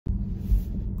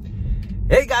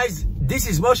Hey guys, this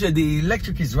is Moshe, the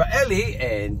Electric Israeli,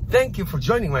 and thank you for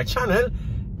joining my channel.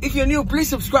 If you're new, please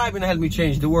subscribe and help me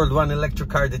change the world one electric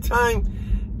car at a time.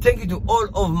 Thank you to all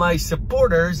of my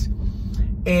supporters.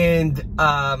 And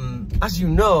as you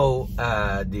know,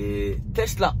 the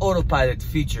Tesla Autopilot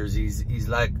features is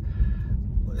like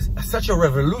such a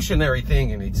revolutionary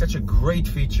thing, and it's such a great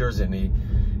features, and it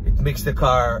makes the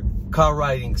car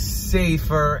riding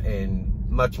safer and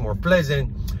much more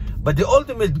pleasant. But the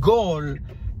ultimate goal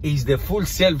is the full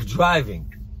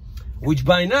self-driving, which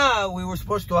by now we were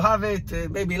supposed to have it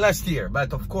maybe last year.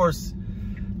 But of course,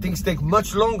 things take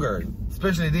much longer,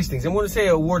 especially these things. I'm going to say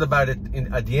a word about it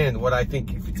at the end, what I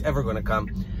think if it's ever going to come.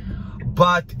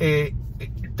 But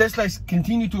Tesla is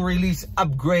continue to release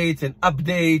upgrades and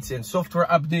updates and software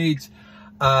updates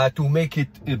to make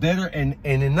it better. And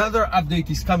another update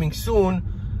is coming soon,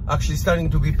 actually starting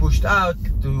to be pushed out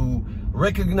to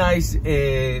recognize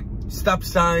stop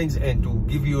signs and to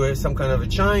give you some kind of a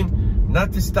chime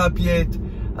not to stop yet,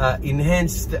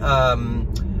 enhanced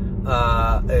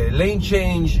lane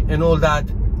change and all that,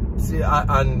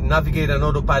 and navigate on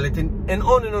autopilot, and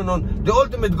on and on and on. The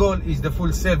ultimate goal is the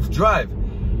full self-drive.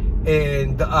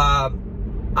 And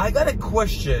I got a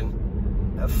question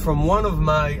from one of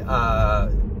my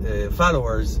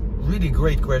followers, really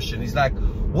great question. It's like,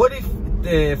 what if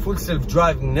the full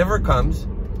self-driving never comes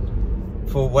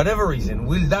for whatever reason?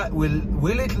 Will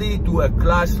it lead to a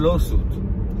class lawsuit?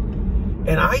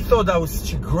 And I thought that was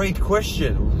such a great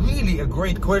question, really a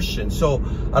great question. So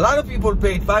a lot of people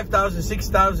paid $5,000,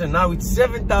 $6,000, now it's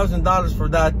 $7,000 for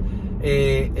that,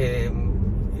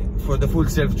 for the full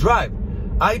self-drive.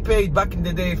 I paid back in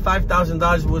the day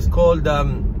 $5,000, was called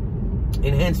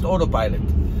enhanced autopilot.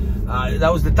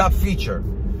 That was the top feature,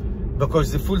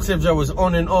 because the full self-drive was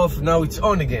on and off. Now it's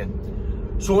on again.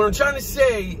 So what I'm trying to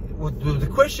say, the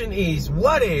question is,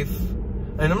 what if,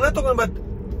 and I'm not talking about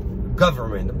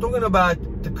government, I'm talking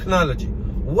about technology.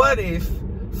 What if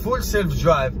full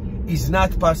self-drive is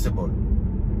not possible?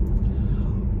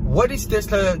 What is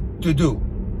Tesla to do?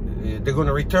 They're going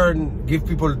to give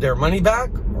people their money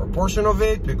back, or a portion of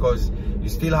it, because you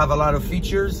still have a lot of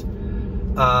features?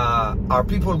 Are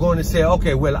people going to say,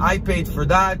 okay, well, I paid for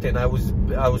that and I was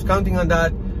counting on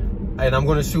that, and I'm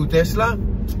going to sue Tesla?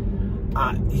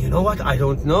 You know what? I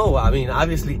don't know. I mean,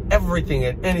 obviously everything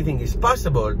and anything is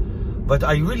possible, but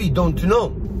I really don't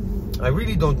know. I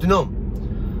really don't know.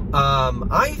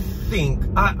 I think,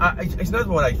 it's not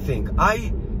what I think.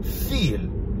 I feel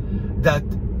that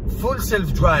full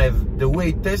self-drive, the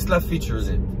way Tesla features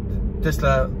it,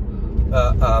 Tesla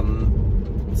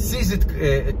sees it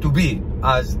to be,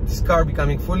 as this car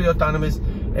becoming fully autonomous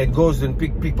and goes and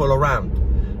pick people around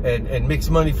and makes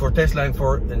money for Tesla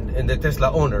and the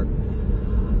Tesla owner.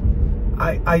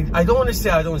 I don't want to say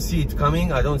I don't see it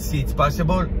coming, I don't see it's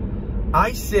possible.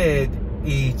 I said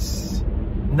it's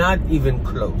not even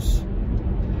close.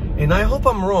 And I hope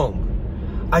I'm wrong.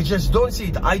 I just don't see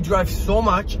it. I drive so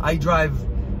much. I drive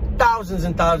thousands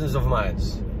and thousands of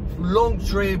miles, long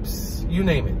trips, you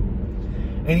name it.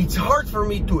 And it's hard for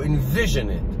me to envision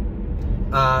it,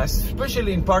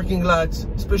 especially in parking lots,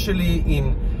 especially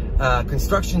in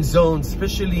construction zones,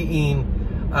 especially in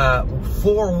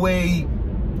four-way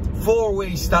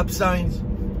stop signs.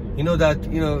 You know that,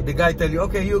 the guy tell you,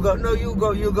 okay, you go, no, you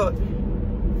go, you go.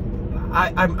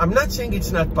 I'm not saying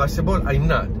it's not possible, I'm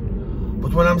not.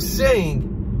 But what I'm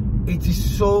saying, it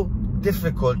is so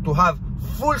difficult to have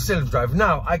full self-drive.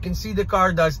 Now, I can see the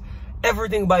car does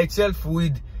everything by itself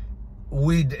with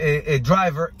a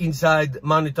driver inside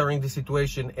monitoring the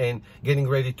situation and getting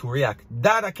ready to react.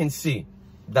 That I can see.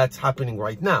 That's happening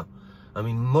right now. I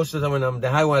mean, most of the time when I'm on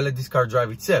the highway, I let this car drive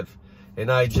itself. And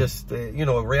I just,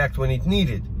 react when it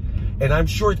needed. And I'm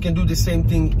sure it can do the same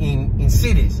thing in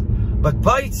cities. But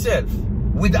by itself,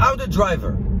 without a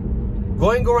driver,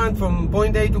 going around from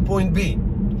point A to point B,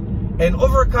 and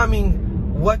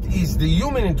overcoming what is the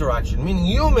human interaction, meaning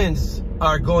humans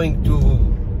are going to,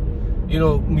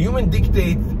 human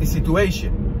dictate a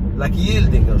situation, like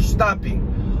yielding or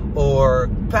stopping or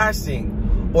passing,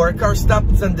 or a car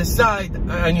stops on the side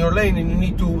on your lane and you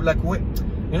need to wait.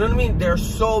 You know what I mean? There are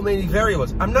so many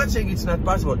variables. I'm not saying it's not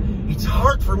possible. It's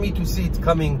hard for me to see it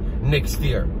coming next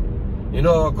year.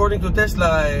 According to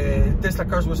Tesla, Tesla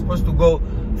cars were supposed to go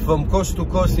from coast to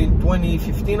coast in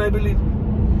 2015, I believe.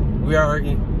 We are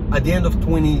at the end of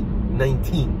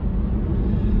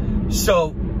 2019.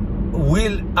 So,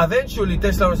 eventually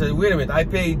Tesla will say, wait a minute, I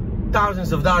paid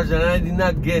thousands of dollars and I did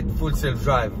not get full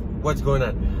self-drive. What's going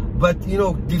on? But,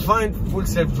 define full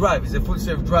self-drive. Is it full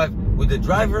self-drive with a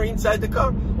driver inside the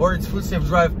car, or it's full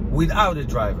self-drive without a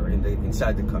driver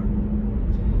inside the car?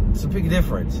 It's a big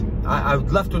difference. I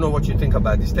would love to know what you think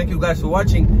about this. Thank you guys for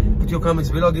watching. Put your comments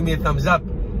below. Give me a thumbs up.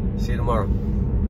 See you tomorrow.